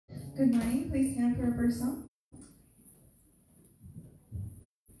Good morning. Please stand for our first song.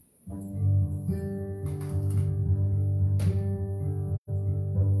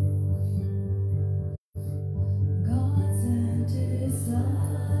 God sent his son.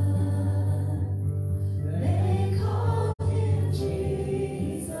 They called him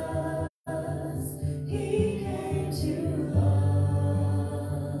Jesus. He came to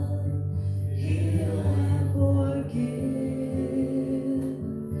love, heal and forgive.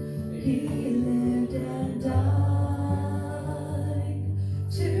 He lived and died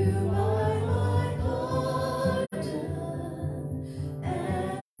to buy my pardon.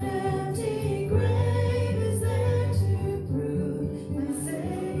 An empty grave is there to prove my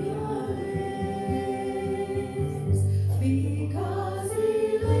Savior lives. Because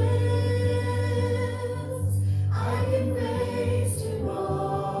he lives, I can face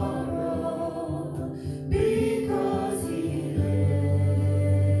tomorrow. Because he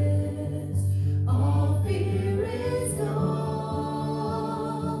lives, all fear is gone.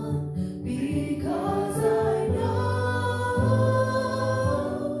 Because I know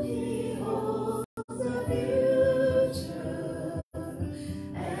he holds the future,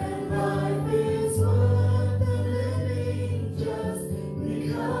 and life is worth the living just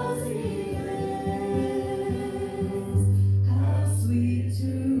because he lives. How sweet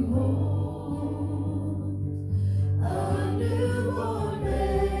to hold a newborn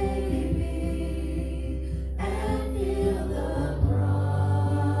baby and feel the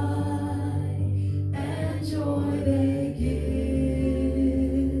pride and joy they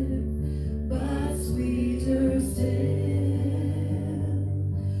give, but sweeter still,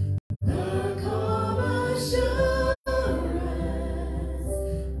 the calm assurance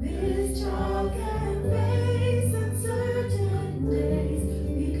this child can face uncertain days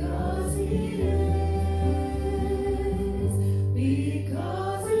because he lives.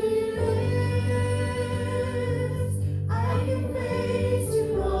 Because he lives, I can face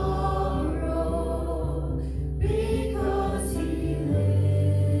tomorrow. Because he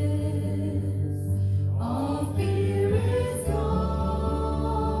lives, all fear is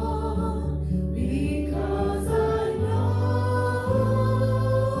gone. Because I know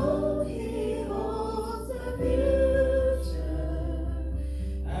he holds the future,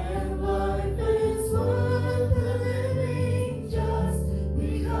 and life is worth the living just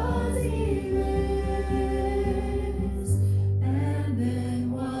because he lives. And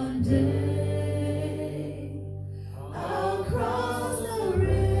then one day I'll cross the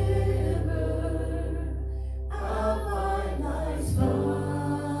river, I'll find life's final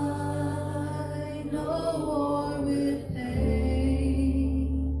war with pain.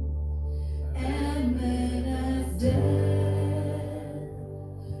 And then as death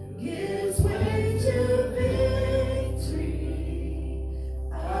gives way to victory,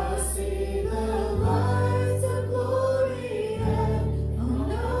 I'll see the lights of glory, and I'll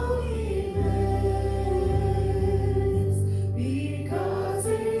know he lives. Because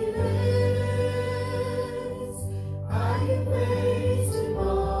he lives, I can face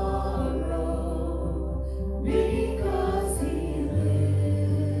tomorrow. Because he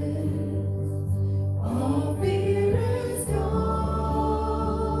lives, all fear is gone.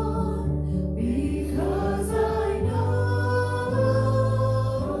 Because I know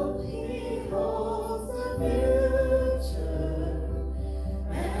he holds the future,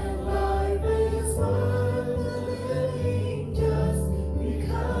 and life is worth the living just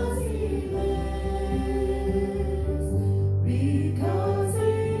because he lives. Because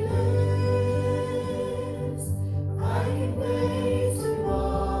he lives, I can face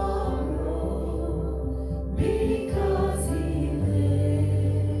tomorrow. Because he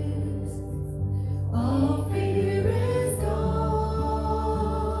lives, all fear is gone.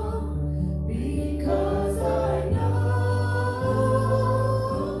 Because I know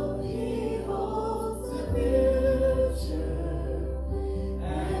he holds the future,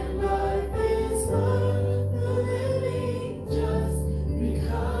 and life is worth the living just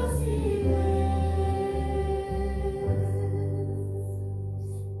because he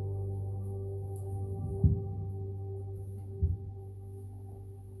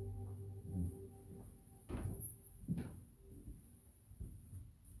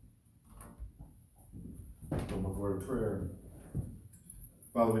From a word of prayer.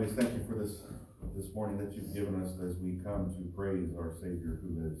 Father, we just thank you for this morning that you've given us as we come to praise our Savior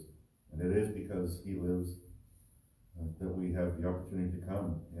who lives. And it is because he lives that we have the opportunity to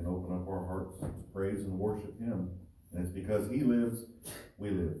come and open up our hearts to praise and worship him. And it's because he lives, we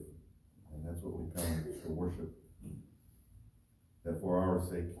live. And that's what we come to worship. That for our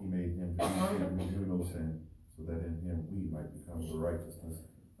sake he made him to be sin who knew no sin, so that in him we might become the righteousness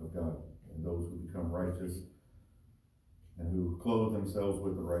of God. righteous, and who clothe themselves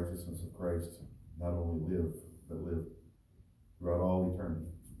with the righteousness of Christ, not only live, but live throughout all eternity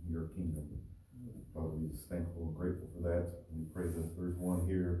in your kingdom. Father, we're just thankful and grateful for that. We pray that if there's one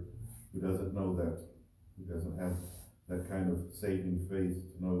here who doesn't know that, who doesn't have that kind of saving faith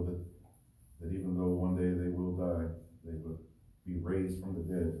to know that even though one day they will die, they will be raised from the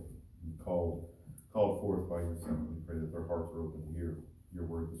dead and called forth by your Son. We pray that their hearts are open to hear your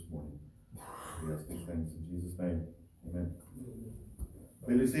word this morning. We ask these things in Jesus' name. Amen.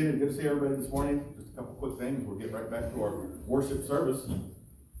 Please be seated. Good to see everybody this morning. Just a couple quick things. We'll get right back to our worship service.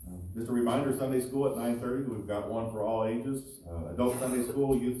 Just a reminder, Sunday school at 9:30. We've got one for all ages. Adult Sunday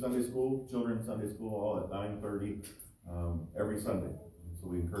school, youth Sunday school, children's Sunday school, all at 9:30 every Sunday. So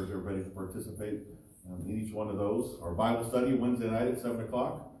we encourage everybody to participate in each one of those. Our Bible study Wednesday night at 7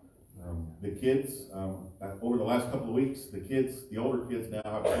 o'clock. The kids, over the last couple of weeks, the older kids now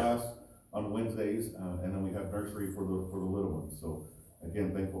have class on Wednesdays, and then we have nursery for the little ones. So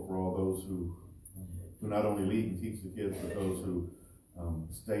again, thankful for all those who not only lead and teach the kids, but those who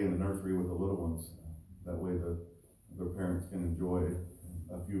stay in the nursery with the little ones. That way their parents can enjoy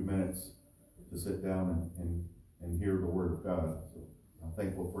a few minutes to sit down and hear the Word of God. So I'm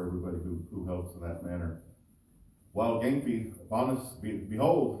thankful for everybody who helps in that manner. Wild Game Feed upon us,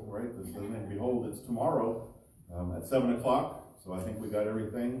 behold, right? Behold, it's tomorrow at 7 o'clock. So I think we got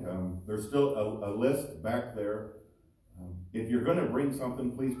everything. There's still a list back there. If you're going to bring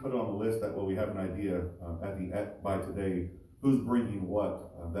something, please put it on the list. That way we have an idea by today who's bringing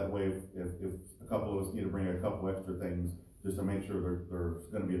what. That way, if a couple of us need to bring a couple extra things, just to make sure there's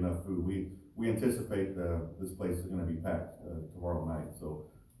going to be enough food. We anticipate this place is going to be packed tomorrow night. So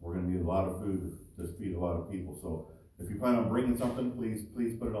we're going to need a lot of food to feed a lot of people. So if you plan on bringing something, please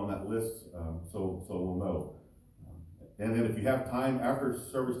put it on that list so we'll know. And then if you have time after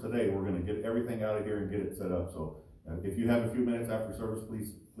service today, we're going to get everything out of here and get it set up. So if you have a few minutes after service,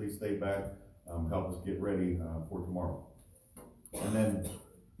 please stay back, help us get ready for tomorrow. And then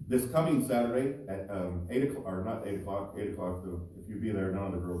this coming Saturday at 8 o'clock, or not 8 o'clock, 8 o'clock, if you be there, none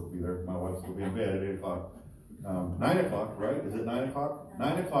of the girls will be there. My wife's will be in bed at 8 o'clock. 9 o'clock, right? Is it 9 o'clock?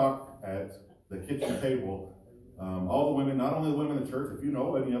 9 o'clock at the kitchen table. All the women, not only the women in the church, if you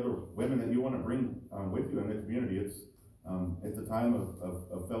know any other women that you want to bring with you in the community, it's a time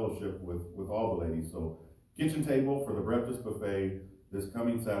of fellowship with all the ladies. So kitchen table for the breakfast buffet this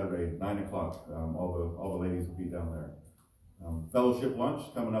coming Saturday, 9 o'clock. All the ladies will be down there. Fellowship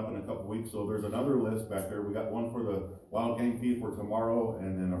lunch coming up in a couple weeks. So there's another list back there. We got one for the Wild Game Feed for tomorrow,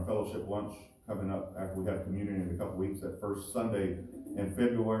 and then our fellowship lunch coming up after we have communion in a couple weeks. That first Sunday in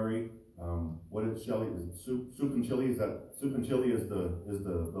February. What is Shelley? Is it soup and chili? Is that soup and chili is the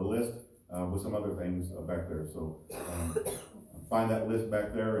list with some other things back there. So find that list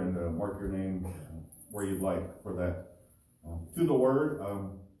back there and mark your name where you'd like for that. To the Word.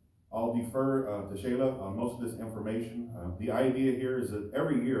 I'll defer to Shayla on most of this information. The idea here is that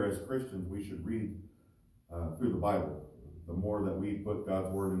every year as Christians we should read through the Bible. The more that we put God's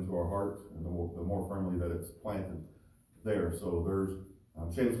Word into our heart, and the more firmly that it's planted there. So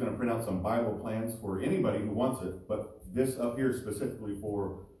Shayla's going to print out some Bible plans for anybody who wants it, but this up here specifically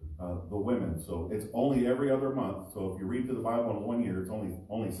for the women. So it's only every other month. So if you read through the Bible in 1 year, it's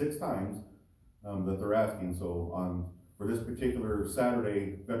only 6 times that they're asking. So for this particular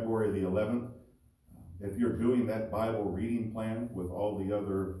Saturday, February the 11th, if you're doing that Bible reading plan with all the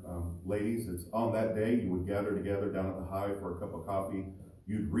other ladies, it's on that day you would gather together down at the Hive for a cup of coffee.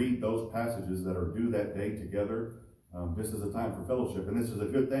 You'd read those passages that are due that day together. This is a time for fellowship, and this is a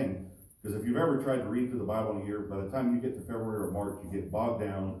good thing, because if you've ever tried to read through the Bible in a year, by the time you get to February or March, you get bogged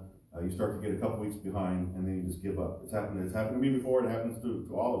down, you start to get a couple weeks behind, and then you just give up. It's happened to me before, it happens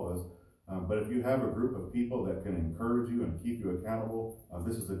to all of us. But if you have a group of people that can encourage you and keep you accountable,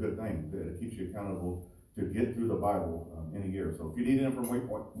 this is a good thing. It keeps you accountable to get through the Bible in a year. So if you need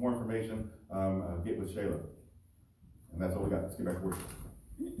more information, get with Shayla. And that's all we got. Let's get back to work.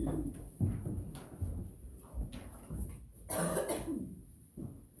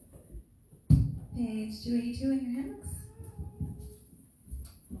 Page 282 in your handbooks.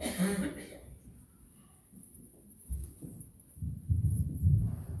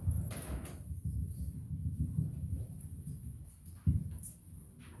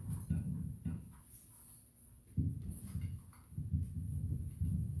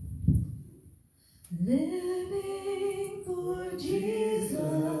 Living for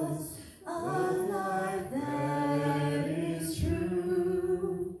Jesus, a life that is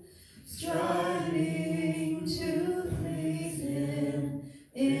true, striving to please Him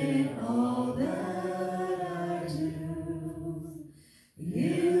in all that I do,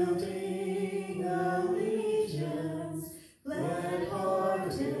 yielding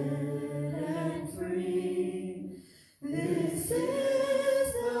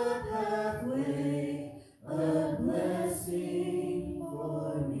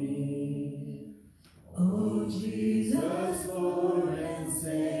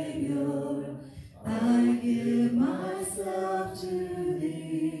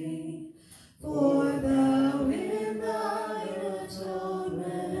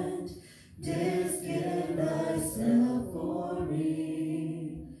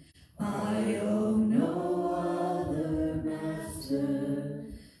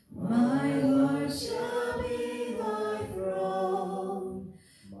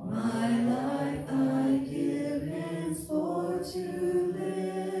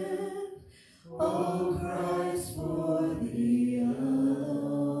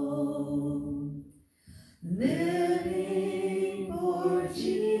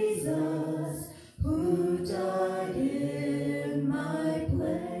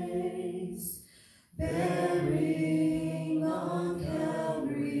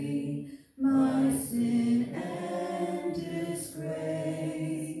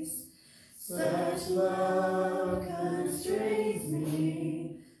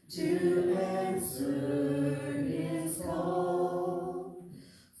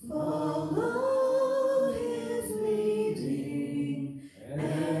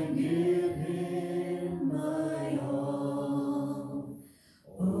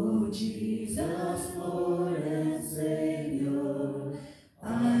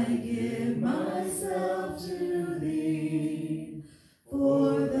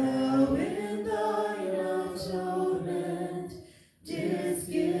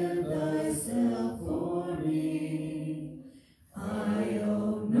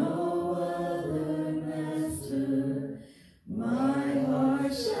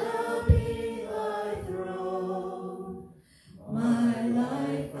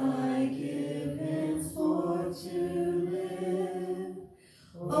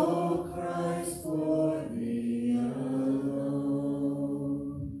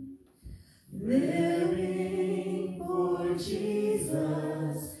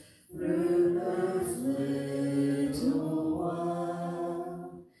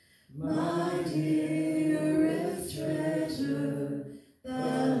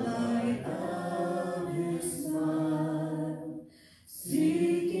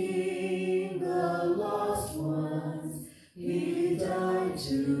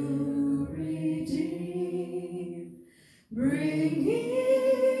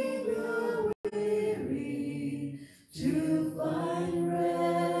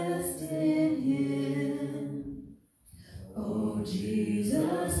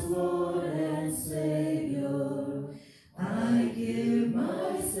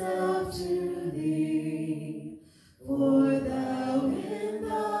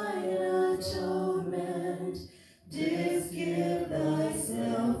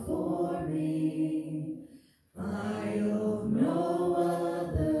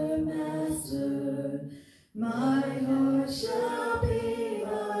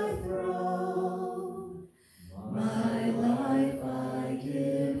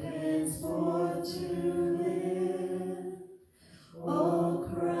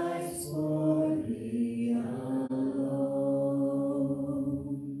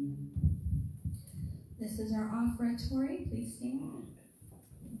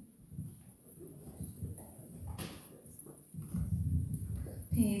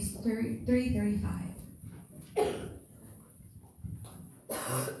page 335.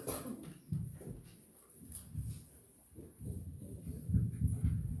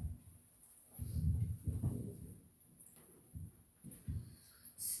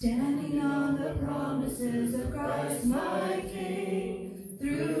 Standing on the promises of Christ my King,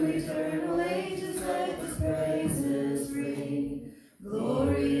 through eternal ages let his praises ring.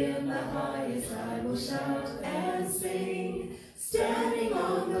 Glory in the highest I will shout and sing, standing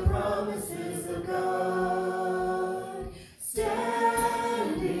on the promises of God.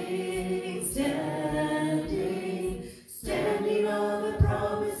 Standing, standing, standing on the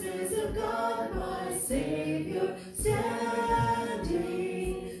promises of God my Savior. Standing,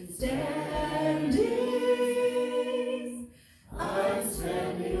 standing, I'm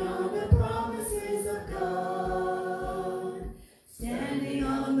standing on the promises of God. Standing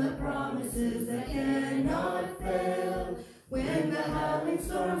on the promises that cannot fail, when the howling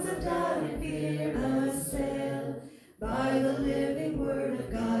storms of doubt and fear assail. By the living word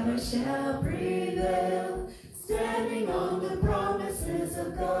of God I shall prevail, standing on the promises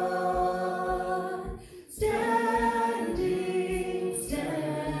of God. Standing,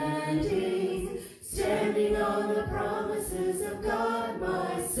 standing, standing on the promises of God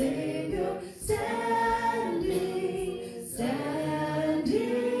my Savior. Standing, standing,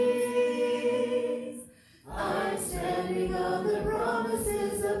 I'm standing on the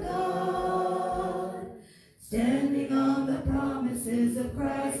promises of God. Standing on the promises of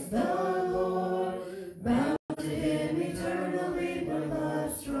Christ the Lord, bound to him eternally by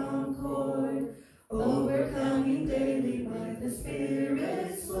love's strong cord, overcoming daily by the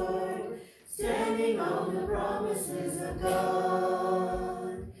Spirit's sword, standing on the promises of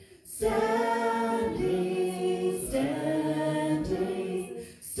God. Standing, standing,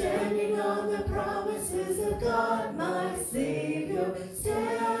 standing on the promises of God my Savior.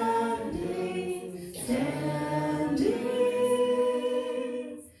 Standing, standing,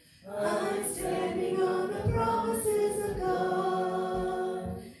 I'm standing on the promises of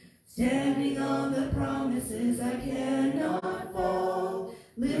God. Standing on the promises I cannot fall,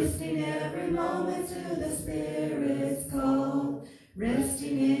 listening every moment to the Spirit's call,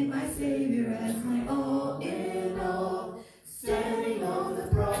 resting in my Savior as my all in all, standing on the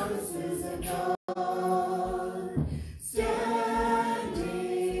promises of God. Standing,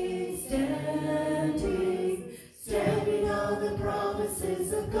 standing, standing on the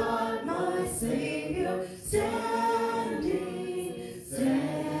promises of God my Savior. Standing,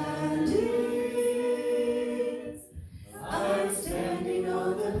 standing, I'm standing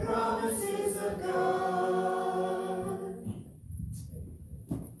on the promises of God.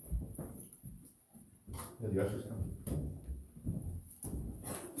 Yeah, the ushers come.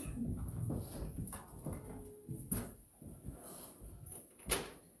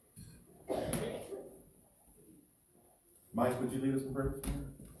 Mike, would you lead us in prayer?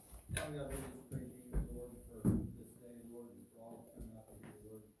 Father God, we just praise you, Lord, for this day, Lord, and for all that's coming up of your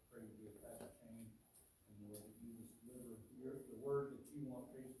word. Pray to be a fast change, and Lord, that you just deliver the word that you want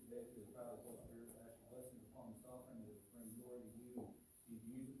preached today through the power of the Holy Spirit. Ask your blessings upon this offering that bring glory to you. You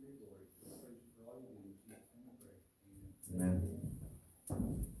use it for your glory. We praise you for all you do. In Jesus' name we pray. Amen.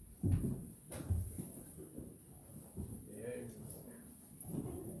 Amen.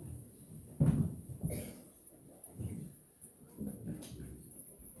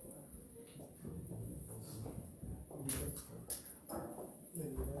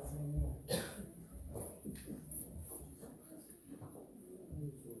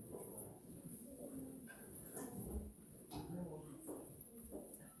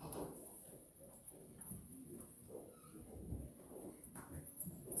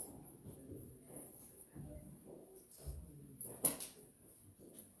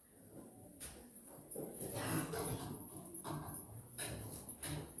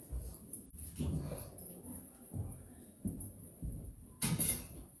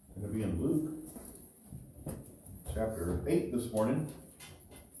 Going to be in Luke chapter 8 this morning.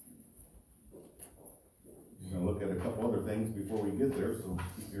 We're going to look at a couple other things before we get there, so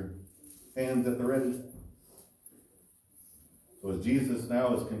keep your hands at the ready. So as Jesus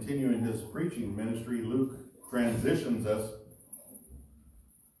now is continuing his preaching ministry, Luke transitions us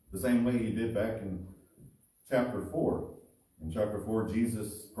the same way he did back in chapter 4. In chapter 4,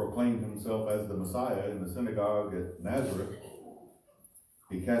 Jesus proclaimed himself as the Messiah in the synagogue at Nazareth.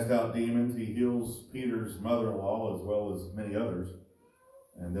 He casts out demons. He heals Peter's mother-in-law as well as many others.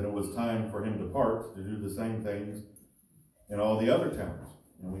 And then it was time for him to depart to do the same things in all the other towns.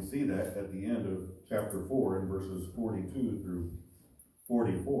 And we see that at the end of chapter 4 in verses 42 through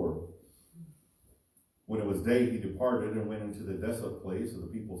 44. When it was day, he departed and went into the desolate place, and the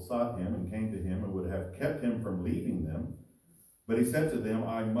people sought him and came to him and would have kept him from leaving them. But he said to them,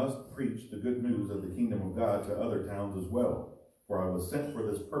 I must preach the good news of the kingdom of God to other towns as well, for I was sent for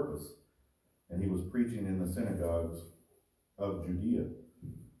this purpose. And he was preaching in the synagogues of Judea.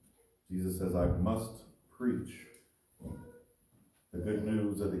 Jesus says, I must preach the good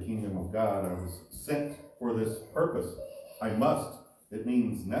news of the kingdom of God. I was sent for this purpose. I must. It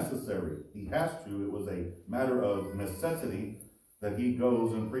means necessary. He has to. It was a matter of necessity that he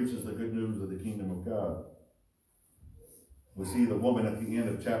goes and preaches the good news of the kingdom of God. We see the woman at the end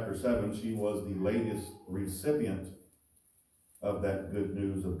of chapter 7. She was the latest recipient of that good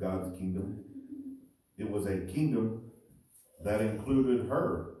news of God's kingdom. It was a kingdom that included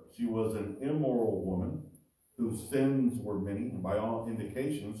her. She was an immoral woman whose sins were many, and by all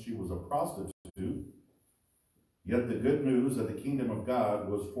indications, she was a prostitute. Yet the good news of the kingdom of God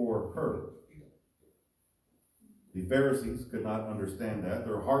was for her. The Pharisees could not understand that.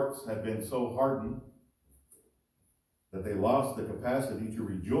 Their hearts had been so hardened that they lost the capacity to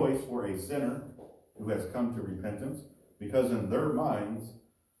rejoice for a sinner who has come to repentance, because in their minds,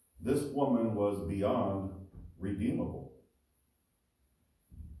 this woman was beyond redeemable.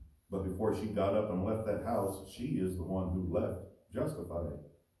 But before she got up and left that house, she is the one who left justified.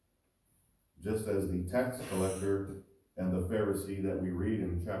 Just as the tax collector and the Pharisee that we read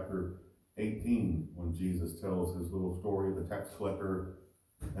in chapter 18, when Jesus tells his little story of the tax collector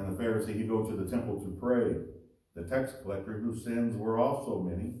and the Pharisee, he go to the temple to pray. The tax collector, whose sins were also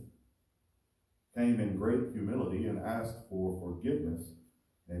many, came in great humility and asked for forgiveness.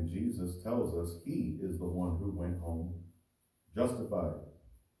 And Jesus tells us he is the one who went home justified.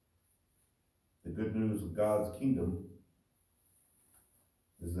 The good news of God's kingdom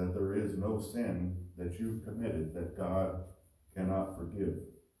is that there is no sin that you've committed that God cannot forgive.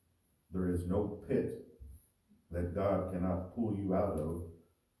 There is no pit that God cannot pull you out of.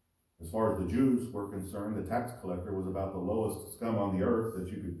 As far as the Jews were concerned, the tax collector was about the lowest scum on the earth that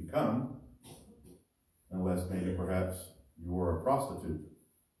you could become, unless maybe perhaps you were a prostitute.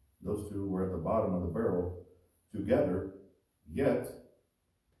 Those two were at the bottom of the barrel together, yet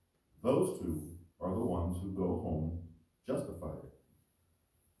those two are the ones who go home justified.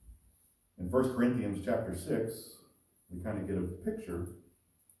 In 1 Corinthians chapter 6, we kind of get a picture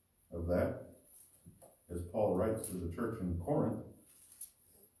of that as Paul writes to the church in Corinth.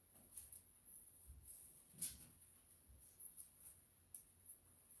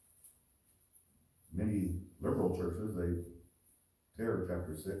 Many liberal churches, they tear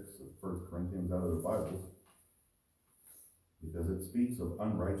chapter 6 of 1 Corinthians out of the Bible because it speaks of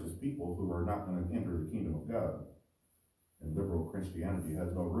unrighteous people who are not going to enter the kingdom of God. And liberal Christianity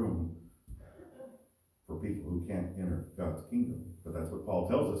has no room for people who can't enter God's kingdom. But that's what Paul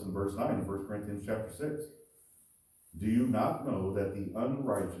tells us in verse 9 of 1 Corinthians chapter 6. Do you not know that the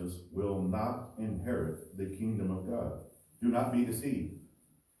unrighteous will not inherit the kingdom of God? Do not be deceived.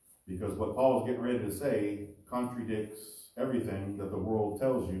 Because what Paul is getting ready to say contradicts everything that the world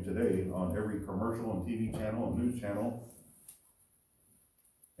tells you today on every commercial and TV channel and news channel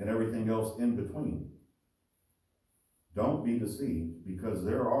and everything else in between. Don't be deceived, because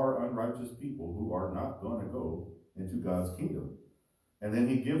there are unrighteous people who are not going to go into God's kingdom. And then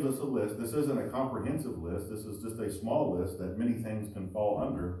he gives us a list. This isn't a comprehensive list. This is just a small list that many things can fall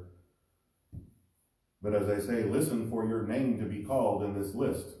under. But as I say, listen for your name to be called in this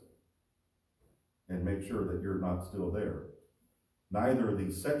list. And make sure that you're not still there. Neither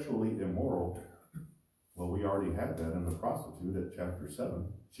the sexually immoral, well, we already had that in the prostitute at chapter 7.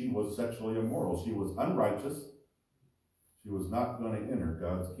 She was sexually immoral. She was unrighteous. She was not going to enter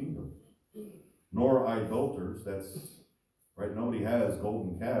God's kingdom. Nor idolaters. That's right. Nobody has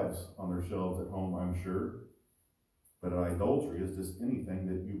golden calves on their shelves at home, I'm sure. But idolatry is just anything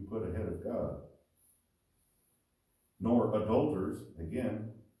that you put ahead of God. Nor adulterers.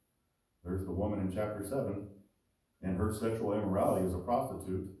 Again, there's the woman in chapter 7, and her sexual immorality as a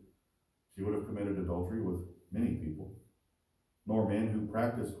prostitute. She would have committed adultery with many people. Nor men who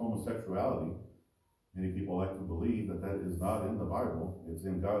practice homosexuality. Many people like to believe that that is not in the Bible. It's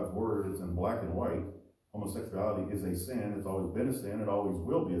in God's word. It's in black and white. Homosexuality is a sin. It's always been a sin. It always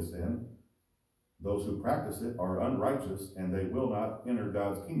will be a sin. Those who practice it are unrighteous, and they will not enter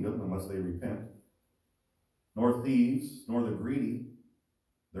God's kingdom unless they repent. Nor thieves, nor the greedy.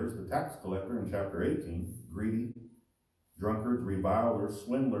 There's the tax collector in chapter 18. Greedy, drunkards, revilers,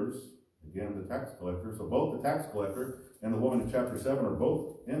 swindlers. Again, the tax collector. So both the tax collector and the woman in chapter 7 are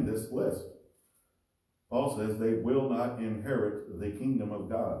both in this list. Paul says they will not inherit the kingdom of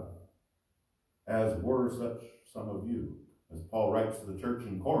God, as were such some of you. As Paul writes to the church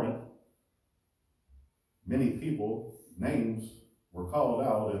in Corinth, Many people, names were called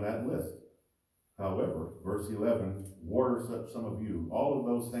out in that list. However, verse 11, were such some of you. All of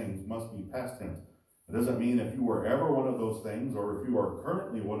those things must be past tense. It doesn't mean if you were ever one of those things, or if you are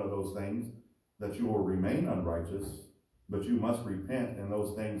currently one of those things, that you will remain unrighteous, but you must repent, and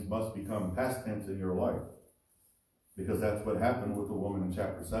those things must become past tense in your life. Because that's what happened with the woman in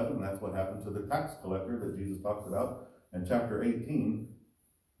chapter 7. That's what happened to the tax collector that Jesus talks about in chapter 18.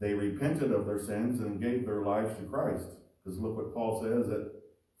 They repented of their sins and gave their lives to Christ. Because look what Paul says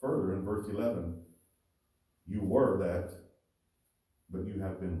further in verse 11. You were that, but you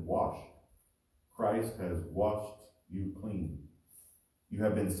have been washed. Christ has washed you clean. You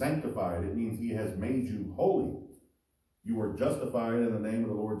have been sanctified. It means he has made you holy. You were justified in the name of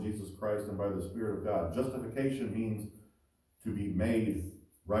the Lord Jesus Christ and by the Spirit of God. Justification means to be made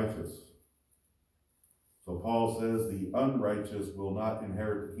righteous. So Paul says the unrighteous will not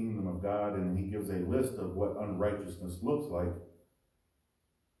inherit the kingdom of God, and he gives a list of what unrighteousness looks like.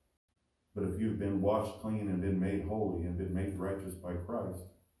 But if you've been washed clean and been made holy and been made righteous by Christ,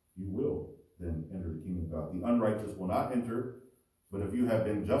 you will then enter the kingdom of God. The unrighteous will not enter, but if you have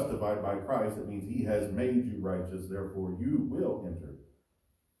been justified by Christ, it means he has made you righteous. Therefore, you will enter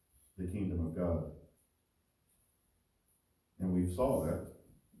the kingdom of God. And we saw that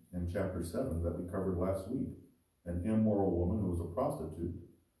in chapter 7 that we covered last week. An immoral woman who was a prostitute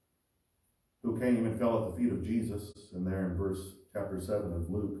who came and fell at the feet of Jesus. And there in chapter 7 of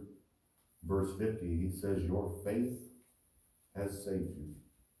Luke, verse 50, he says, your faith has saved you.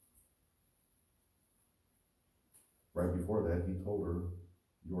 Right before that, he told her,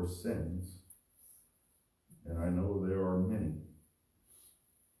 your sins, and I know there are many,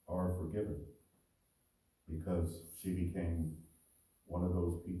 are forgiven. Because she became one of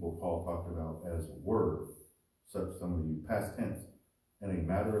those people Paul talked about as were, such some of you, past tense, in a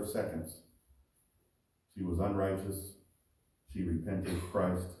matter of seconds. She was unrighteous. She repented.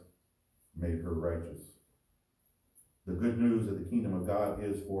 Christ made her righteous. The good news of the kingdom of God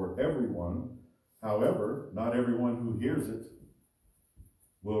is for everyone. However, not everyone who hears it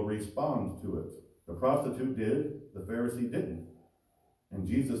will respond to it. The prostitute did, the Pharisee didn't. And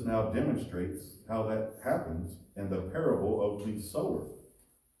Jesus now demonstrates how that happens in the parable of the sower.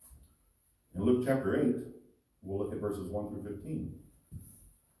 In Luke chapter 8, we'll look at verses 1 through 15.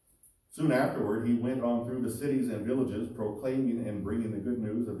 Soon afterward, he went on through the cities and villages, proclaiming and bringing the good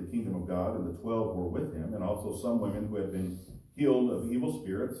news of the kingdom of God, and the 12 were with him, and also some women who had been healed of evil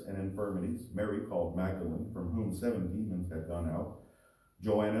spirits and infirmities, Mary called Magdalene, from whom 7 demons had gone out,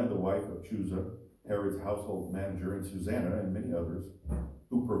 Joanna, the wife of Chuza, Herod's household manager, and Susanna, and many others,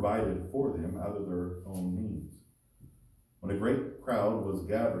 who provided for them out of their own means. When a great crowd was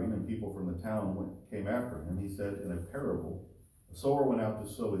gathering and people from the town came after him, he said in a parable, a sower went out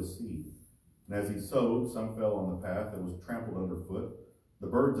to sow his seed. And as he sowed, some fell on the path and was trampled underfoot. The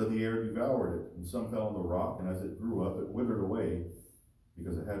birds of the air devoured it, and some fell on the rock, and as it grew up, it withered away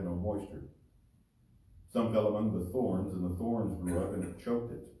because it had no moisture. Some fell among the thorns, and the thorns grew up, and it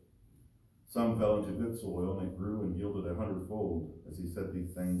choked it. Some fell into good soil, and it grew and yielded 100-fold. As he said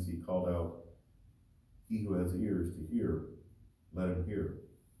these things, he called out, he who has ears to hear, let him hear.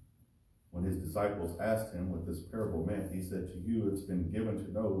 When his disciples asked him what this parable meant, he said, to you it's been given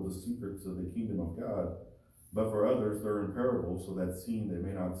to know the secrets of the kingdom of God, but for others they're in parables, so that seeing they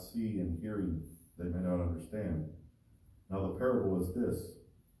may not see, and hearing they may not understand. Now the parable is this: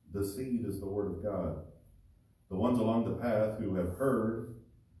 the seed is the word of God. The ones along the path who have heard,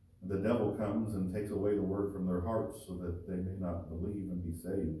 the devil comes and takes away the word from their hearts, so that they may not believe and be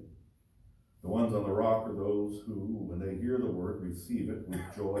saved. The ones on the rock are those who, when they hear the word, receive it with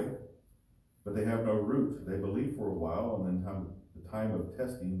joy, but they have no root. They believe for a while, and then the time of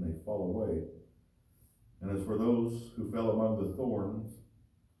testing, they fall away. And as for those who fell among the thorns,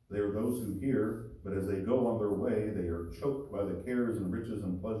 they are those who hear, but as they go on their way, they are choked by the cares and riches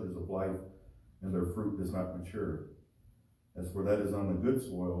and pleasures of life, and their fruit does not mature. As for that is on the good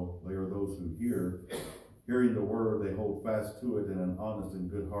soil, they are those who hear. Hearing the word, they hold fast to it in an honest and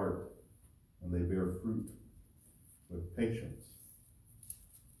good heart, and they bear fruit with patience.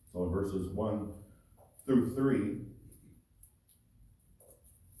 So in verses 1 through 3,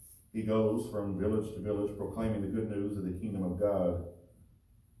 he goes from village to village proclaiming the good news of the kingdom of God.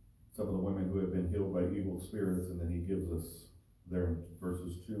 Some of the women who have been healed by evil spirits, and then he gives us there in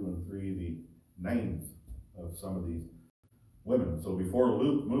verses 2 and 3 the names of some of these women. So before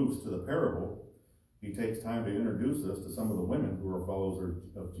Luke moves to the parable, he takes time to introduce us to some of the women who are followers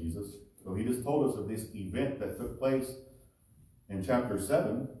of Jesus. So he just told us of this event that took place in chapter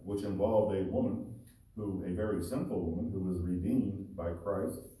 7, which involved a woman, a very sinful woman, who was redeemed by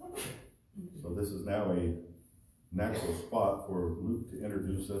Christ. So this is now a natural spot for Luke to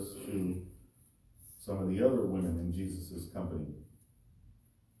introduce us to some of the other women in Jesus' company.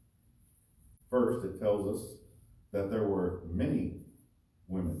 First, it tells us that there were many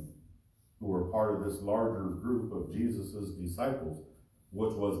women who were part of this larger group of Jesus' disciples,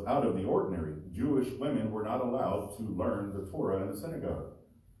 which was out of the ordinary. Jewish women were not allowed to learn the Torah in the synagogue.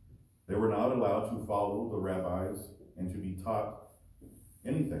 They were not allowed to follow the rabbis and to be taught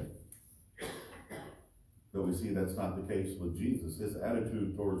anything. But we see that's not the case with Jesus. His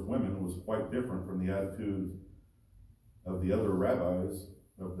attitude towards women was quite different from the attitude of the other rabbis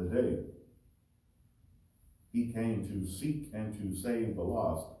of the day. He came to seek and to save the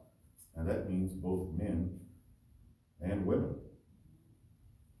lost, and that means both men and women.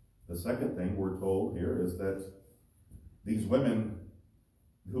 The second thing we're told here is that these women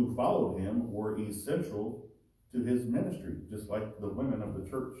who followed him were essential to his ministry, just like the women of the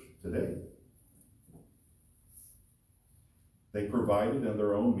church today. They provided in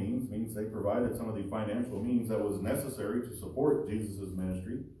their own means they provided some of the financial means that was necessary to support Jesus'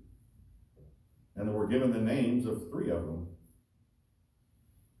 ministry. And they were given the names of 3 of them.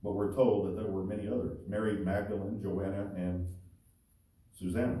 But we're told that there were many others: Mary Magdalene, Joanna, and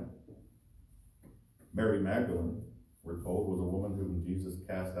Susanna. Mary Magdalene, we're told, was a woman whom Jesus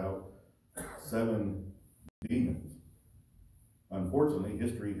cast out 7 demons. Unfortunately,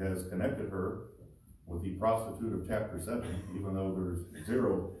 history has connected her with the prostitute of chapter 7, even though there's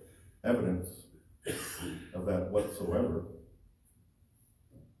 0 evidence of that whatsoever.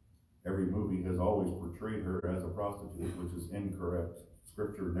 Every movie has always portrayed her as a prostitute, which is incorrect.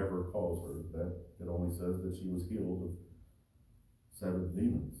 Scripture never calls her that. It only says that she was healed of 7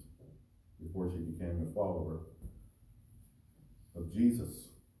 demons before she became a follower of Jesus.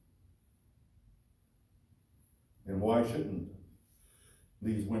 And why shouldn't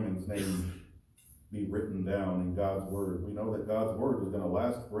these women's names be written down in God's Word? We know that God's Word is going to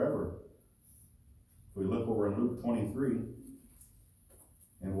last forever. If we look over in Luke 23,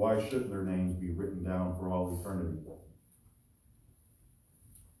 and why shouldn't their names be written down for all eternity?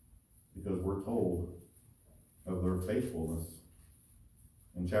 Because we're told of their faithfulness.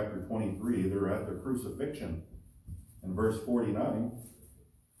 In chapter 23, they're at the crucifixion. In verse 49,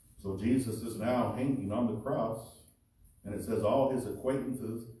 so Jesus is now hanging on the cross, and it says all his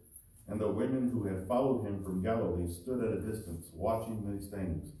acquaintances and the women who had followed him from Galilee stood at a distance watching these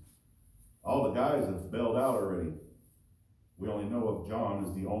things. All the guys have bailed out already. We only know of John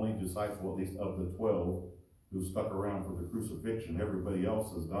as the only disciple, at least of the 12, who stuck around for the crucifixion. Everybody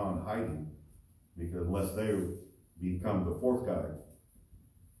else has gone hiding, because unless they become the 4th guy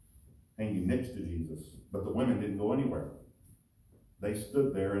hanging next to Jesus. But the women didn't go anywhere. They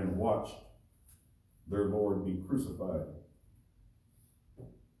stood there and watched their Lord be crucified.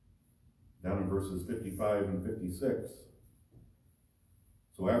 Down in verses 55 and 56.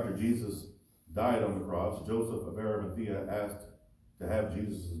 So after Jesus died on the cross, Joseph of Arimathea asked to have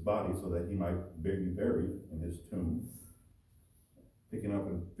Jesus' body so that he might be buried in his tomb. Picking up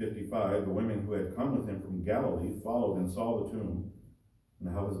in 55, the women who had come with him from Galilee followed and saw the tomb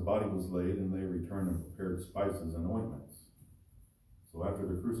and how his body was laid, and they returned and prepared spices and ointments. So after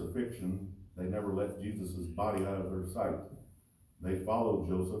the crucifixion, they never let Jesus' body out of their sight. They followed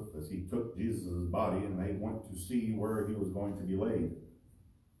Joseph as he took Jesus' body, and they went to see where he was going to be laid.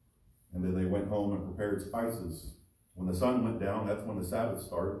 And then they went home and prepared spices. When the sun went down, that's when the Sabbath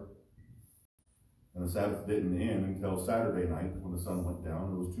started. And the Sabbath didn't end until Saturday night when the sun went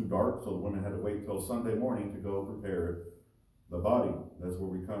down. It was too dark, so the women had to wait till Sunday morning to go prepare the body. That's where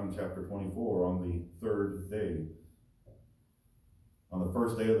we come in chapter 24 on the 3rd day. On the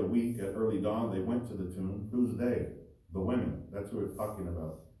first day of the week at early dawn, they went to the tomb. Who's they? The women. That's who we're talking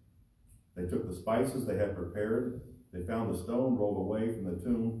about. They took the spices they had prepared. They found the stone rolled away from the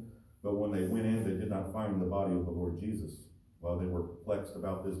tomb. But when they went in, they did not find the body of the Lord Jesus. While they were perplexed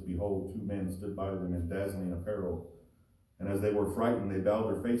about this, behold, 2 men stood by them in dazzling apparel. And as they were frightened, they bowed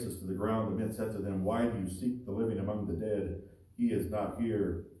their faces to the ground. The men said to them, "Why do you seek the living among the dead? He is not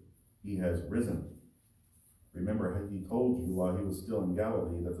here. He has risen. Remember, he told you while he was still in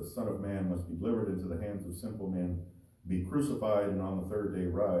Galilee that the Son of Man must be delivered into the hands of sinful men, be crucified, and on the 3rd day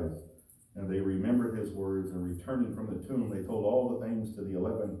rise." And they remembered his words, and returning from the tomb, they told all the things to the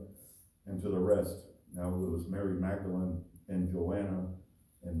 11 and to the rest. Now it was Mary Magdalene and Joanna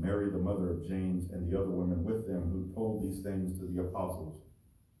and Mary, the mother of James, and the other women with them who told these things to the apostles.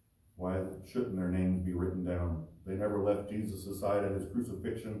 Why shouldn't their names be written down? They never left Jesus aside at his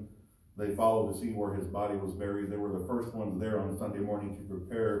crucifixion. They followed to see where his body was buried. They were the first ones there on Sunday morning to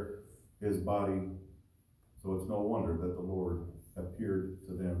prepare his body. So it's no wonder that the Lord appeared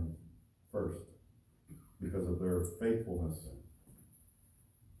to them first because of their faithfulness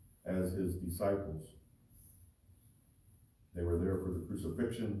as his disciples. They were there for the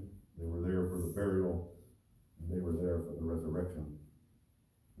crucifixion, they were there for the burial, and they were there for the resurrection.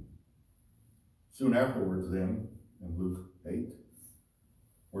 Soon afterwards then, in Luke 8,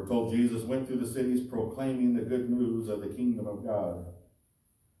 we're told Jesus went through the cities proclaiming the good news of the kingdom of God.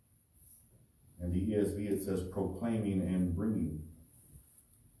 And the ESV, it says proclaiming and bringing,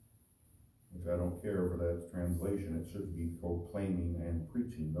 which I don't care for that translation. It should be proclaiming and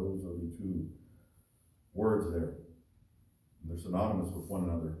preaching. Those are the two words there. They're synonymous with one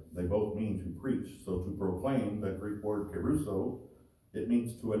another. They both mean to preach. So to proclaim, that Greek word keruso, it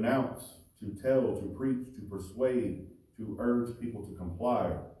means to announce, to tell, to preach, to persuade, to urge people to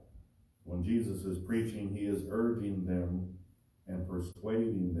comply. When Jesus is preaching, he is urging them and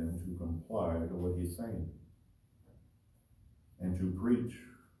persuading them to comply to what he's saying. And to preach,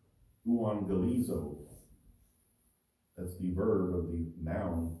 euangelizo. That's the verb of the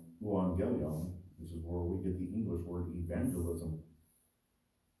noun, euangelion. This is where we get the English word evangelism.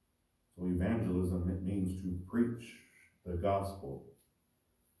 So evangelism, it means to preach the gospel.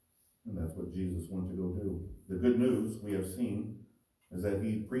 And that's what Jesus went to go do. The good news we have seen is that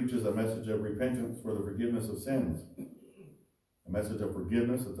he preaches a message of repentance for the forgiveness of sins. A message of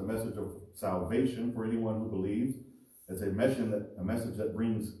forgiveness. It's a message of salvation for anyone who believes. It's a message that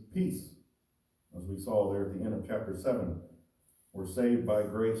brings peace. As we saw there at the end of chapter 7. We're saved by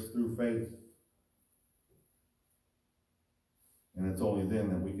grace through faith. And it's only then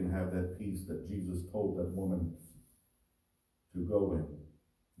that we can have that peace that Jesus told that woman to go in.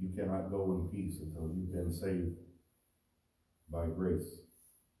 You cannot go in peace until you've been saved by grace.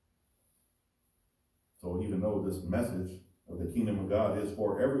 So even though this message of the kingdom of God is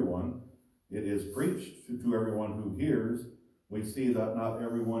for everyone, it is preached to everyone who hears, we see that not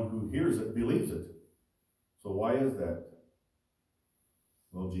everyone who hears it believes it. So why is that?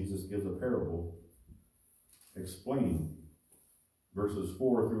 Well, Jesus gives a parable explaining verses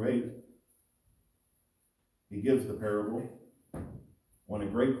 4 through 8. He gives the parable. When a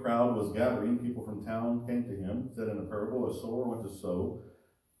great crowd was gathering, people from town came to him, said in a parable, a sower went to sow.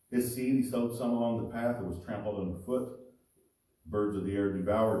 His seed he sowed some along the path, it was trampled underfoot. Birds of the air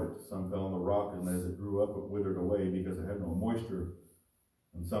devoured it. Some fell on the rock, and as it grew up, it withered away because it had no moisture.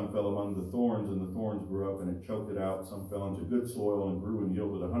 And some fell among the thorns, and the thorns grew up, and it choked it out. Some fell into good soil and grew and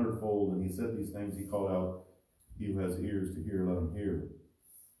yielded 100-fold. And he said these things, he called out, he who has ears to hear, let him hear.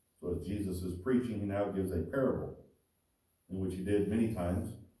 So as Jesus is preaching, he now gives a parable, in which he did many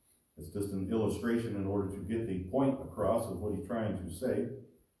times. It's just an illustration in order to get the point across of what he's trying to say.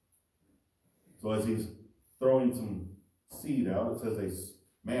 So as he's throwing some seed out, it says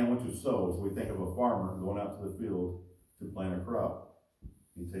a man went to sow. So we think of a farmer going out to the field to plant a crop.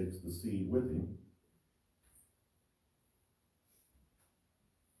 He takes the seed with him.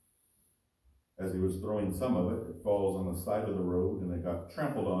 As he was throwing some of it, it falls on the side of the road, and it got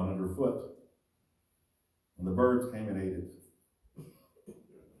trampled on underfoot. And the birds came and ate it.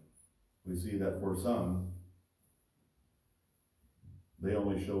 We see that for some, they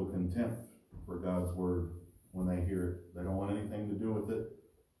only show contempt for God's word when they hear it. They don't want anything to do with it.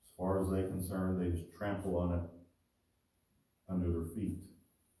 As far as they're concerned, they just trample on it under their feet.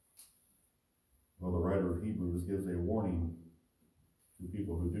 Well, the writer of Hebrews gives a warning to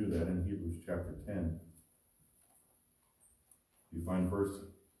people who do that in Hebrews chapter 10. You find first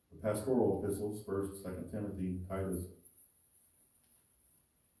the pastoral epistles, 1st, 2nd Timothy, Titus.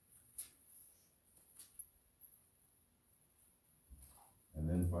 And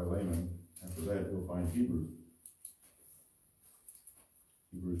then Philemon. After that, you'll find Hebrews.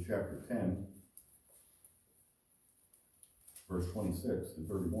 Hebrews chapter 10, verse 26 to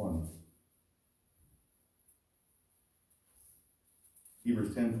 31.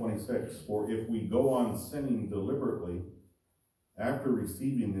 Hebrews 10:26, for if we go on sinning deliberately, after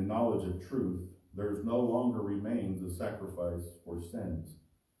receiving the knowledge of truth, there no longer remains a sacrifice for sins.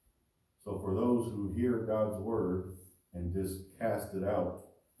 So for those who hear God's word and just cast it out,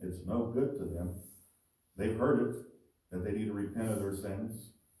 it's no good to them. They've heard it, that they need to repent of their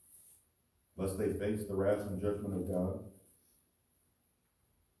sins, lest they face the wrath and judgment of God.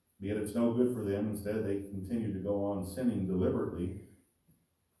 Yet it's no good for them. Instead, they continue to go on sinning deliberately.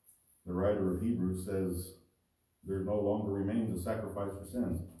 The writer of Hebrews says there no longer remains a sacrifice for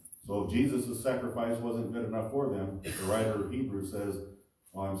sins. So if Jesus' sacrifice wasn't good enough for them, the writer of Hebrews says,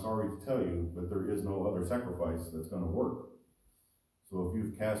 well, I'm sorry to tell you, but there is no other sacrifice that's going to work. So if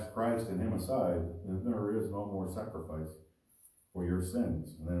you've cast Christ and him aside, then there is no more sacrifice for your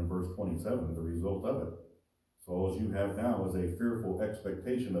sins. And then in verse 27, the result of it So all you have now is a fearful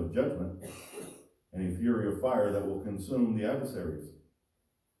expectation of judgment and a fury of fire that will consume the adversaries.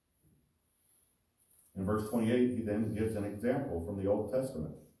 In verse 28, he then gives an example from the Old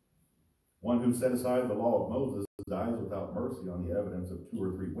Testament. One who set aside the law of Moses dies without mercy on the evidence of 2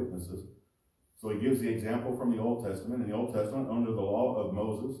 or 3 witnesses. So he gives the example from the Old Testament. In the Old Testament, under the law of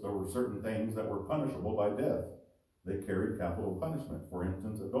Moses, there were certain things that were punishable by death. They carried capital punishment. For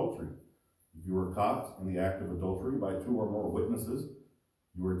instance, adultery. If you were caught in the act of adultery by 2 or more witnesses,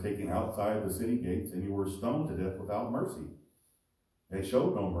 you were taken outside the city gates and you were stoned to death without mercy. They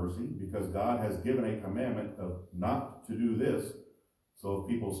showed no mercy because God has given a commandment of not to do this. So if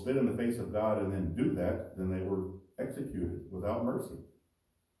people spit in the face of God and then do that, then they were executed without mercy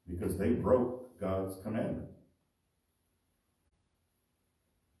because they broke God's commandment.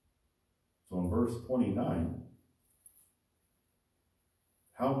 So in verse 29,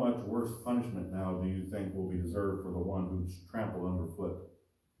 how much worse punishment now do you think will be deserved for the one who trampled underfoot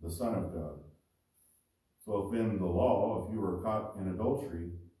the Son of God? So if in the law, if you were caught in adultery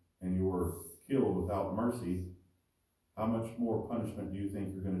and you were killed without mercy, how much more punishment do you think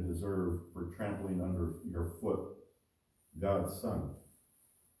you're going to deserve for trampling under your foot God's Son,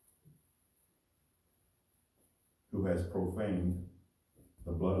 who has profaned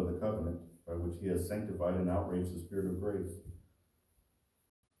the blood of the covenant by which he has sanctified and outraged the Spirit of grace?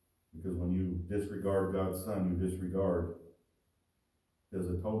 Because when you disregard God's Son, you disregard his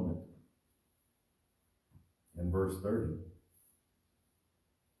atonement. In verse 30,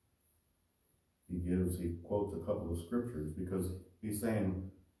 he quotes a couple of scriptures because he's saying,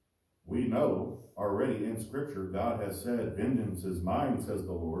 we know already in Scripture, God has said, vengeance is mine, says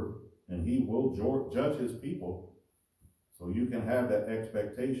the Lord, and he will judge his people. So you can have that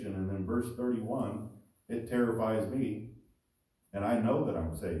expectation. And then verse 31, it terrifies me, and I know that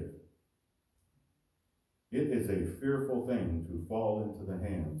I'm saved. It is a fearful thing to fall into the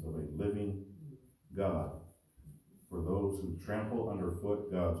hands of a living God. For those who trample underfoot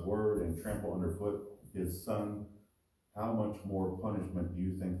God's word and trample underfoot his Son, how much more punishment do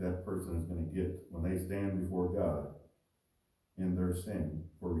you think that person is going to get when they stand before God in their sin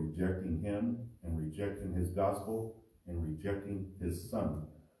for rejecting him and rejecting his gospel and rejecting his Son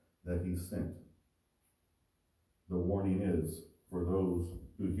that he sent? The warning is for those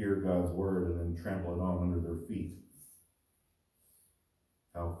who hear God's word and then trample it on under their feet.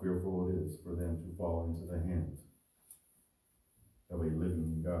 How fearful it is for them to fall into the hands of a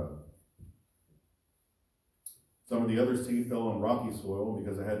living God. Some of the other seed fell on rocky soil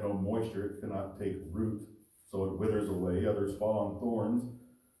because it had no moisture. It could not take root, so it withers away. Others fall on thorns,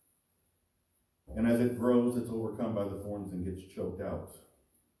 and as it grows, it's overcome by the thorns and gets choked out.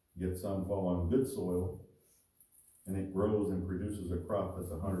 Yet some fall on good soil, and it grows and produces a crop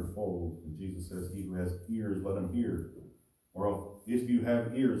that's 100-fold. And Jesus says, he who has ears, let him hear. Or if you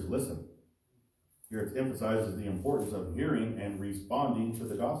have ears, listen. Here it emphasizes the importance of hearing and responding to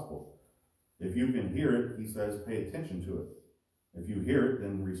the gospel. If you can hear it, he says, pay attention to it. If you hear it,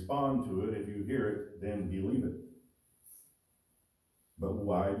 then respond to it. If you hear it, then believe it. But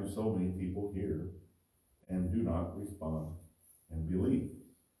why do so many people hear and do not respond and believe?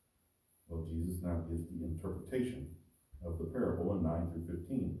 Well, Jesus now gives the interpretation of the parable in 9 through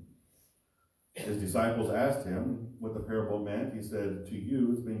 15. His disciples asked him what the parable meant. He said, to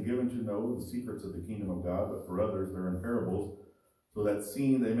you it's been given to know the secrets of the kingdom of God, but for others they're in parables, so that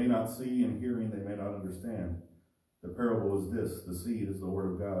seeing they may not see and hearing they may not understand. The parable is this: the seed is the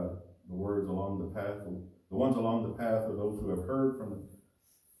word of God. The ones along the path are those who have heard,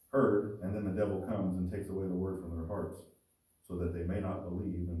 and then the devil comes and takes away the word from their hearts, so that they may not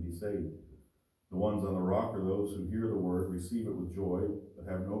believe and be saved. The ones on the rock are those who hear the word, receive it with joy, but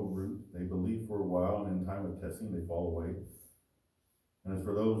have no root. They believe for a while, and in time of testing they fall away. And as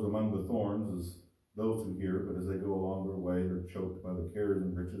for those among the thorns, as those who hear, but as they go along their way, they're choked by the cares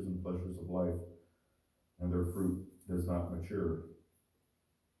and riches and pleasures of life, and their fruit does not mature.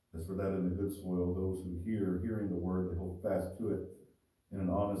 As for that in the good soil, those who hear, hearing the word, they hold fast to it in an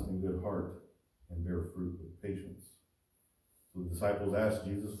honest and good heart, and bear fruit with patience. So the disciples asked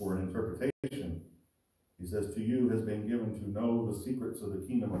Jesus for an interpretation. He says, to you has been given to know the secrets of the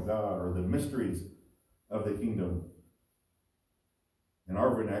kingdom of God, or the mysteries of the kingdom. In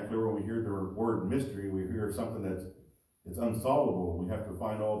our vernacular, when we hear the word mystery, we hear something it's unsolvable. We have to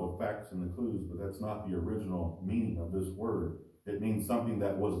find all the facts and the clues, but that's not the original meaning of this word. It means something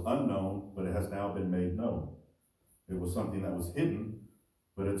that was unknown, but it has now been made known. It was something that was hidden,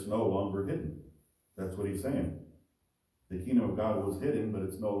 but it's no longer hidden. That's what he's saying. The kingdom of God was hidden, but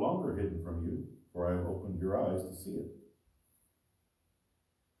it's no longer hidden from you, for I have opened your eyes to see it.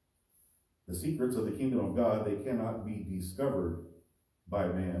 The secrets of the kingdom of God, they cannot be discovered by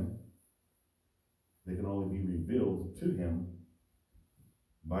man. They can only be revealed to him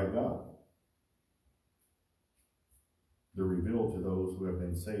by God. They're revealed to those who have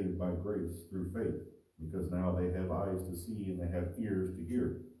been saved by grace through faith, because now they have eyes to see and they have ears to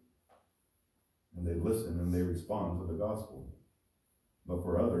hear. And they listen and they respond to the gospel. But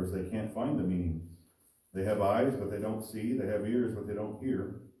for others, they can't find the meaning. They have eyes, but they don't see. They have ears, but they don't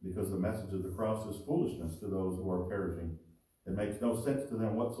hear, because the message of the cross is foolishness to those who are perishing. It makes no sense to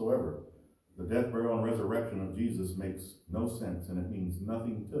them whatsoever. The death, burial, and resurrection of Jesus makes no sense, and it means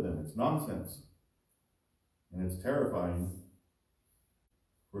nothing to them. It's nonsense. And it's terrifying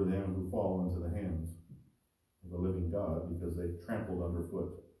for them who fall into the hands of the living God, because they've trampled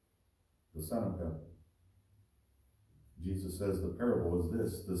underfoot the Son of God. Jesus says the parable is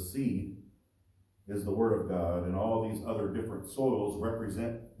this: the seed is the word of God, and all these other different soils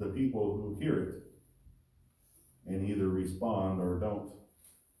represent the people who hear it and either respond or don't.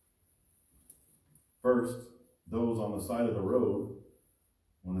 First, those on the side of the road,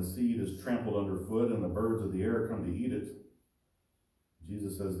 when the seed is trampled underfoot and the birds of the air come to eat it,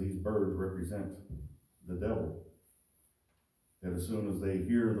 Jesus says these birds represent the devil. That as soon as they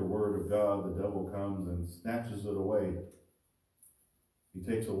hear the word of God, the devil comes and snatches it away. He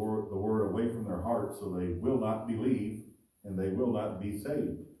takes the word away from their hearts, so they will not believe and they will not be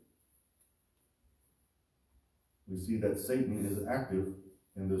saved. We see that Satan is active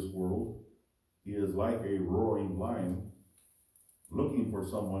in this world. He is like a roaring lion, looking for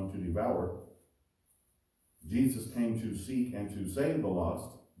someone to devour. Jesus came to seek and to save the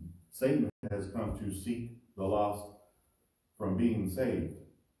lost. Satan has come to seek the lost from being saved.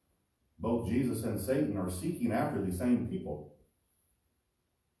 Both Jesus and Satan are seeking after the same people,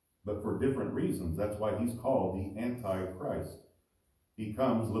 but for different reasons. That's why he's called the Antichrist. He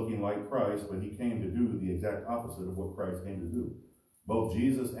comes looking like Christ, but he came to do the exact opposite of what Christ came to do. Both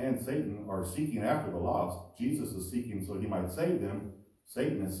Jesus and Satan are seeking after the lost. Jesus is seeking so he might save them.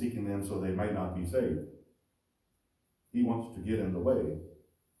 Satan is seeking them so they might not be saved. He wants to get in the way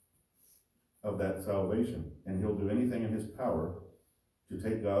of that salvation, and he'll do anything in his power to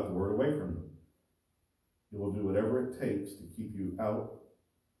take God's word away from you. He will do whatever it takes to keep you out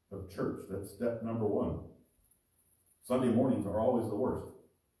of church. That's step number one. Sunday mornings are always the worst.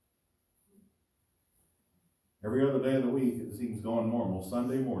 Every other day of the week, it seems going normal.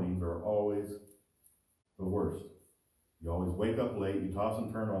 Sunday mornings are always the worst. You always wake up late, you toss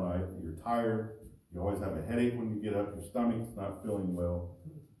and turn all night, you're tired, you always have a headache when you get up, your stomach's not feeling well.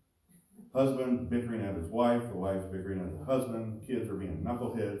 Husband bickering at his wife, the wife's bickering at the husband, kids are being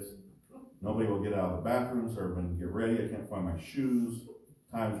knuckleheads. Nobody will get out of the bathroom, so everyone get ready. I can't find my shoes.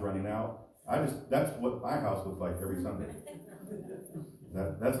 Time's running out. That's what my house looks like every Sunday.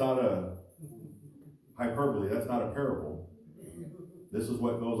 That's not a hyperbole. That's not a parable. This is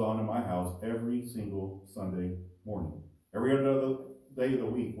what goes on in my house every single Sunday morning. Every other day of the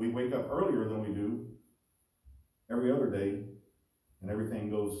week, we wake up earlier than we do every other day, and everything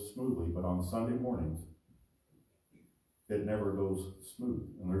goes smoothly. But on Sunday mornings, it never goes smooth.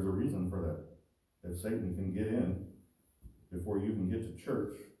 And there's a reason for that. If Satan can get in before you can get to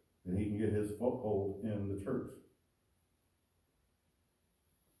church, then he can get his foothold in the church.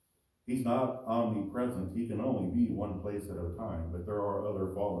 He's not omnipresent. He can only be one place at a time. But there are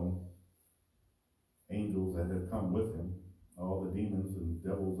other fallen angels that have come with him. All the demons and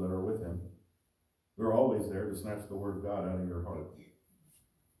devils that are with him. They're always there to snatch the word of God out of your heart.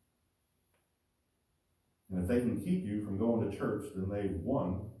 And if they can keep you from going to church, then they've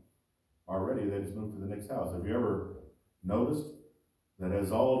won already. They just moved to the next house. Have you ever noticed that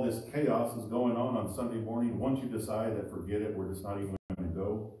as all this chaos is going on Sunday morning, once you decide that forget it, we're just not even going to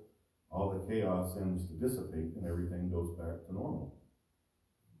go, all the chaos seems to dissipate and everything goes back to normal.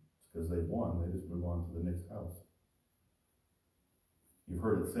 It's because they've won. They just move on to the next house. You've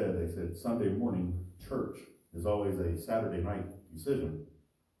heard it said, they said Sunday morning church is always a Saturday night decision.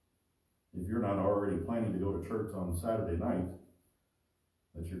 If you're not already planning to go to church on Saturday night,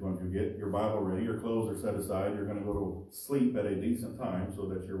 that you're going to get your Bible ready, your clothes are set aside, you're going to go to sleep at a decent time so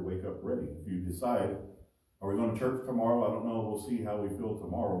that you'll wake up ready. If you decide, are we going to church tomorrow? I don't know, we'll see how we feel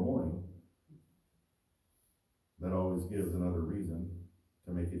tomorrow morning. That always gives another reason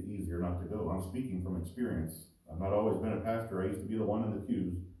to make it easier not to go. I'm speaking from experience. I've not always been a pastor. I used to be the one in the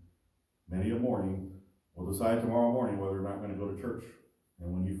pews. Many a morning, we'll decide tomorrow morning whether or not going to go to church.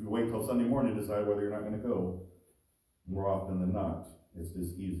 And when you wait till Sunday morning to decide whether you're not going to go, more often than not, it's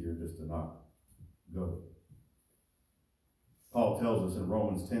just easier just to not go. Paul tells us in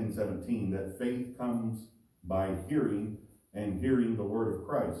Romans 10:17 that faith comes by hearing, and hearing the word of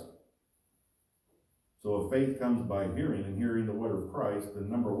Christ. So if faith comes by hearing and hearing the word of Christ, then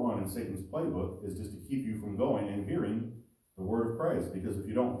number one in Satan's playbook is just to keep you from going and hearing the word of Christ. Because if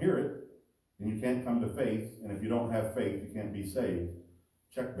you don't hear it, then you can't come to faith. And if you don't have faith, you can't be saved.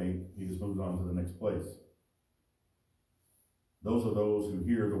 Checkmate. He just moves on to the next place. Those are those who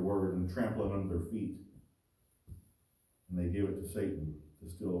hear the word and trample it under their feet. And they give it to Satan to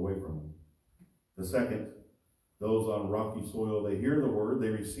steal away from them. The second, those on rocky soil, they hear the word, they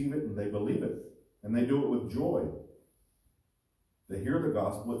receive it, and they believe it. And they do it with joy. They hear the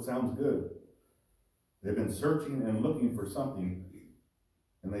gospel, it sounds good. They've been searching and looking for something,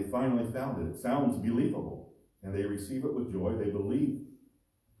 and they finally found it. It sounds believable. And they receive it with joy. They believe,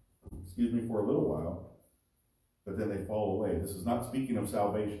 for a little while, but then they fall away. This is not speaking of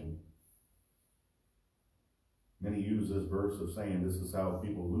salvation. Many use this verse of saying this is how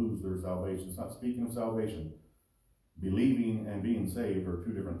people lose their salvation. It's not speaking of salvation. Believing and being saved are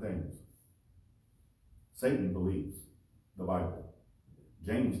two different things. Satan believes the Bible.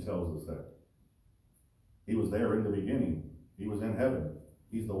 James tells us that. He was there in the beginning. He was in heaven.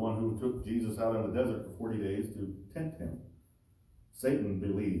 He's the one who took Jesus out in the desert for 40 days to tempt him. Satan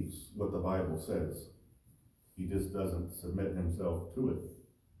believes what the Bible says. He just doesn't submit himself to it.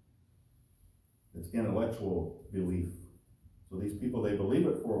 It's intellectual belief. So these people, they believe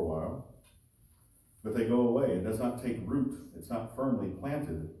it for a while, but they go away. It does not take root. It's not firmly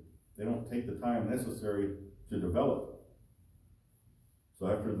planted. They don't take the time necessary to develop. So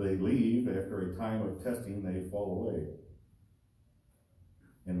after they leave, after a time of testing, they fall away.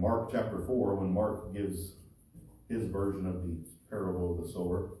 In Mark chapter 4, when Mark gives his version of the parable of the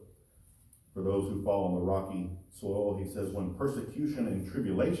sower, for those who fall on the rocky soil, he says, when persecution and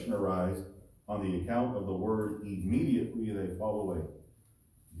tribulation arise on the account of the word, immediately they fall away.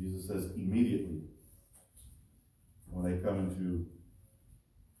 Jesus says immediately. When they come into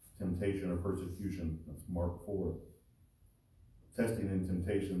temptation or persecution, that's Mark 4. Testing and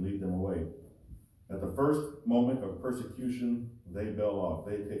temptation lead them away. At the first moment of persecution, they bail off.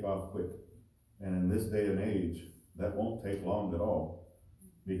 They take off quick. And in this day and age, that won't take long at all.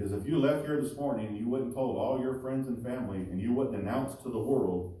 Because if you left here this morning and you wouldn't told all your friends and family and you wouldn't announce to the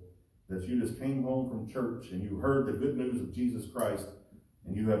world that you just came home from church and you heard the good news of Jesus Christ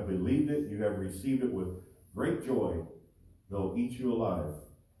and you have believed it, you have received it with great joy, they'll eat you alive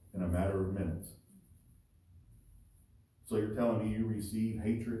in a matter of minutes. So you're telling me you receive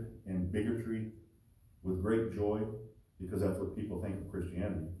hatred and bigotry with great joy because that's what people think of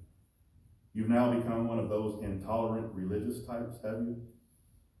Christianity. You've now become one of those intolerant religious types, have you?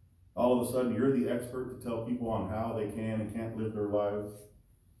 All of a sudden, you're the expert to tell people on how they can and can't live their lives.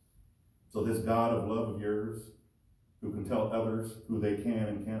 So this God of love of yours, who can tell others who they can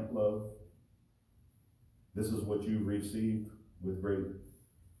and can't love, this is what you've received with great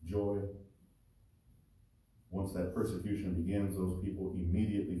joy. Once that persecution begins, those people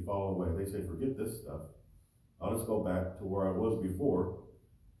immediately fall away. They say, forget this stuff. I'll just go back to where I was before,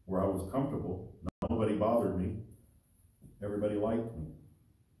 where I was comfortable. Nobody bothered me. Everybody liked me.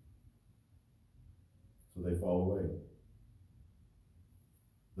 So they fall away.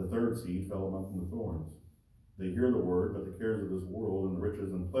 The third seed fell among the thorns. They hear the word, but the cares of this world and the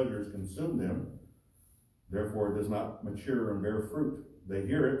riches and pleasures consume them. Therefore, it does not mature and bear fruit. They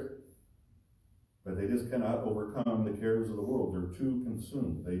hear it, but they just cannot overcome the cares of the world. They're too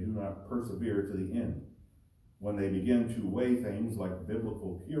consumed. They do not persevere to the end. When they begin to weigh things like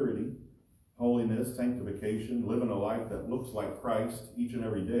biblical purity, holiness, sanctification, living a life that looks like Christ each and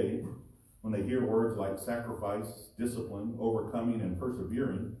every day, when they hear words like sacrifice, discipline, overcoming, and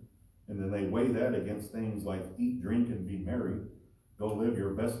persevering, and then they weigh that against things like eat, drink, and be merry, go live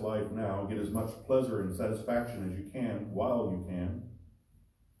your best life now, get as much pleasure and satisfaction as you can while you can,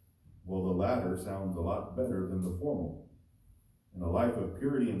 well, the latter sounds a lot better than the former. In a life of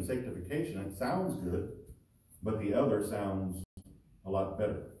purity and sanctification, it sounds good, but the other sounds a lot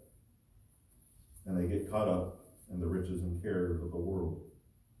better. And they get caught up in the riches and cares of the world.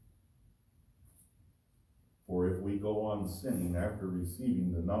 For if we go on sinning after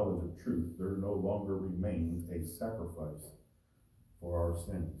receiving the knowledge of truth, there no longer remains a sacrifice for our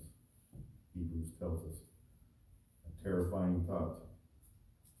sins. Hebrews tells us. A terrifying thought.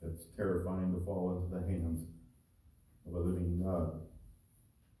 It's terrifying to fall into the hands of a living God.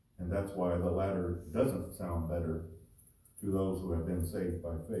 And that's why the latter doesn't sound better to those who have been saved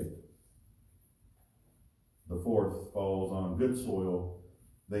by faith. The fourth falls on good soil.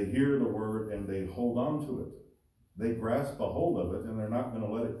 They hear the word and they hold on to it. They grasp a hold of it and they're not going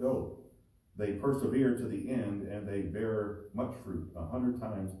to let it go. They persevere to the end and they bear much fruit, 100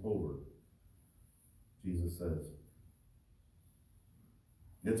 times over. Jesus says.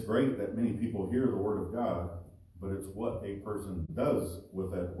 It's great that many people hear the word of God, but it's what a person does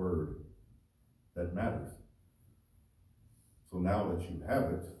with that word that matters. So now that you have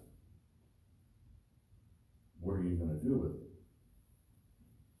it, what are you going to do with it?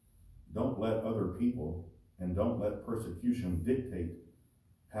 Don't let other people and don't let persecution dictate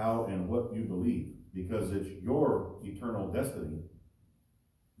how and what you believe, because it's your eternal destiny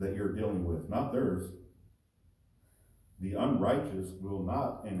that you're dealing with, not theirs. The unrighteous will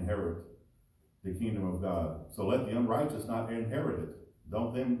not inherit the kingdom of God. So let the unrighteous not inherit it.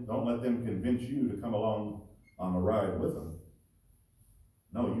 Don't let them convince you to come along on the ride with them.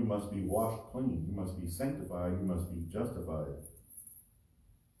 No, you must be washed clean. You must be sanctified. You must be justified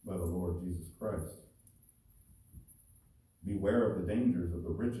by the Lord Jesus Christ. Beware of the dangers of the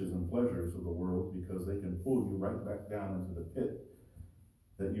riches and pleasures of the world, because they can pull you right back down into the pit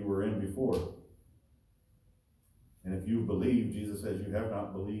that you were in before. And if you believe, Jesus says, you have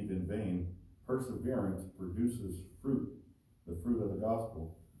not believed in vain. Perseverance produces fruit, the fruit of the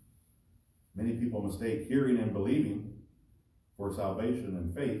gospel. Many people mistake hearing and believing for salvation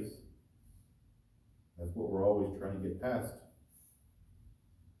and faith. That's what we're always trying to get past.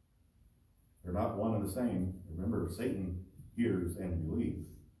 They're not one and the same. Remember, Satan hears and believes,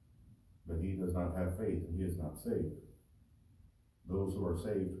 but he does not have faith, and he is not saved. Those who are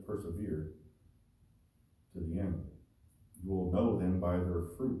saved persevere to the end. You will know them by their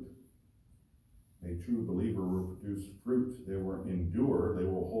fruit. A true believer will produce fruit. They will endure. They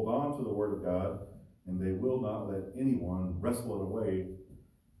will hold on to the word of God, and they will not let anyone wrestle it away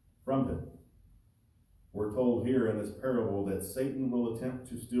from them. We're told here in this parable that Satan will attempt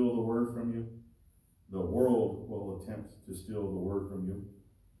to steal the word from you. The world will attempt to steal the word from you.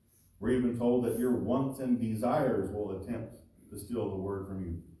 We're even told that your wants and desires will attempt to steal the word from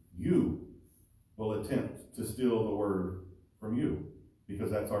you. You will attempt to steal the word from you,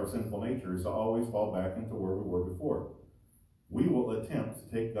 because that's our sinful nature, is to always fall back into where we were before. We will attempt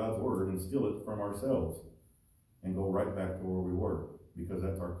to take God's word and steal it from ourselves and go right back to where we were, because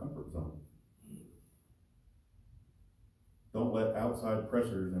that's our comfort zone. Don't let outside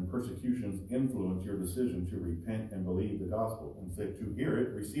pressures and persecutions influence your decision to repent and believe the gospel. Instead, to hear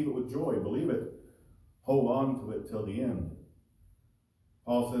it, receive it with joy, believe it, hold on to it till the end.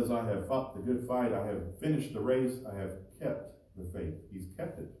 Paul says, I have fought the good fight, I have finished the race, I have kept the faith. He's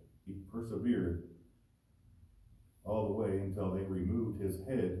kept it. He persevered all the way until they removed his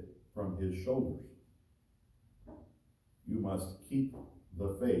head from his shoulders. You must keep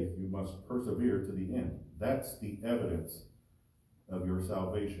the faith. You must persevere to the end. That's the evidence of your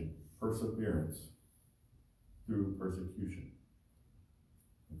salvation. Perseverance through persecution.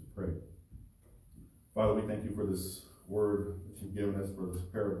 Let's pray. Father, we thank you for this word that you've given us, for this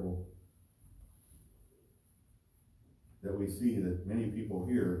parable, that we see that many people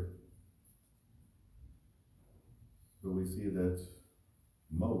hear, but we see that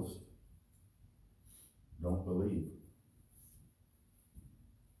most don't believe.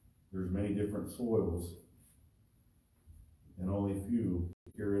 There's many different soils, and only few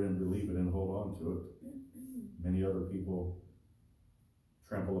hear it and believe it and hold on to it. Many other people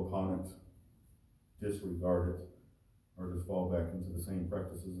trample upon it, disregard it, or just fall back into the same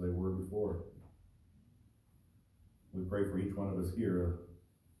practices they were before. We pray for each one of us here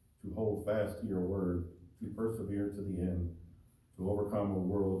to hold fast to your word, to persevere to the end, to overcome a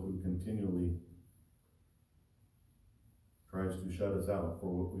world who continually tries to shut us out for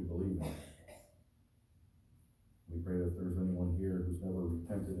what we believe in. We pray that if there's anyone here who's never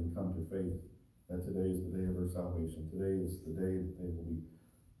repented and come to faith, that today is the day of their salvation. Today is the day that they will be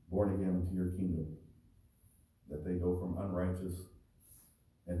born again into your kingdom, that they go from unrighteous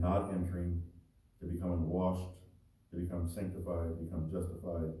and not entering to becoming washed, to become sanctified, become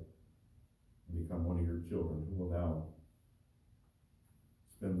justified, and become one of your children who will now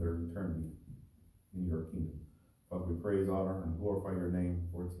spend their eternity in your kingdom. Father, we praise, honor, and glorify your name,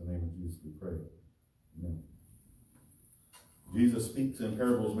 for it's in the name of Jesus we pray. Amen. Jesus speaks in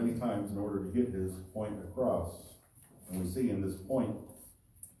parables many times in order to get his point across. And we see in this point,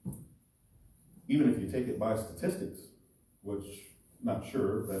 even if you take it by statistics, which I'm not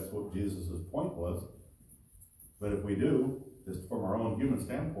sure if that's what Jesus' point was, but if we do, just from our own human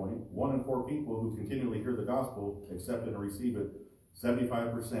standpoint, 1 in 4 people who continually hear the gospel, accept it and receive it,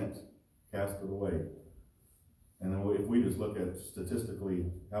 75% cast it away. And then if we just look at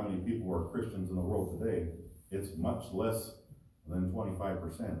statistically how many people are Christians in the world today, it's much less than 25%, I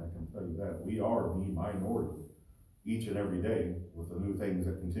can tell you that. We are the minority each and every day with the new things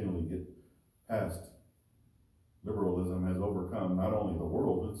that continually get passed. Liberalism has overcome not only the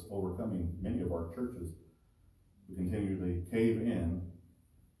world, it's overcoming many of our churches who continually cave in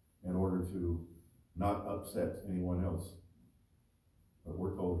in order to not upset anyone else. But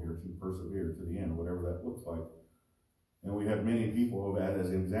we're told here to persevere to the end, whatever that looks like. And we have many people who have had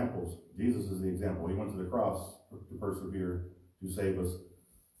as examples. Jesus is the example. He went to the cross to persevere, to save us.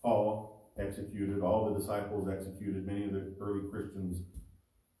 Paul executed, all the disciples executed, many of the early Christians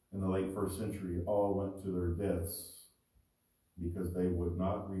in the late first century all went to their deaths because they would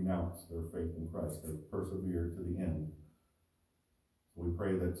not renounce their faith in Christ. They persevered to the end. So we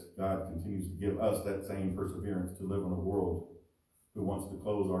pray that God continues to give us that same perseverance to live in a world who wants to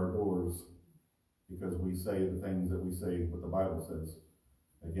close our doors because we say the things that we say, what the Bible says,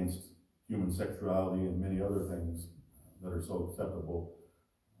 against human sexuality and many other things that are so acceptable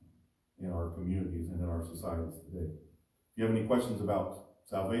in our communities and in our societies today. If you have any questions about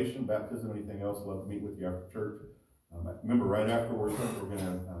salvation, baptism, anything else, I'd love to meet with you after church. Remember, right after we're going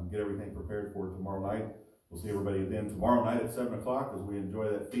to get everything prepared for tomorrow night. We'll see everybody then tomorrow night at 7 o'clock as we enjoy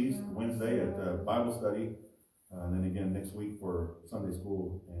that feast. Wednesday at Bible study. And then again next week for Sunday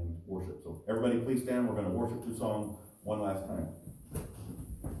school and worship. So everybody please stand. We're going to worship this song one last time.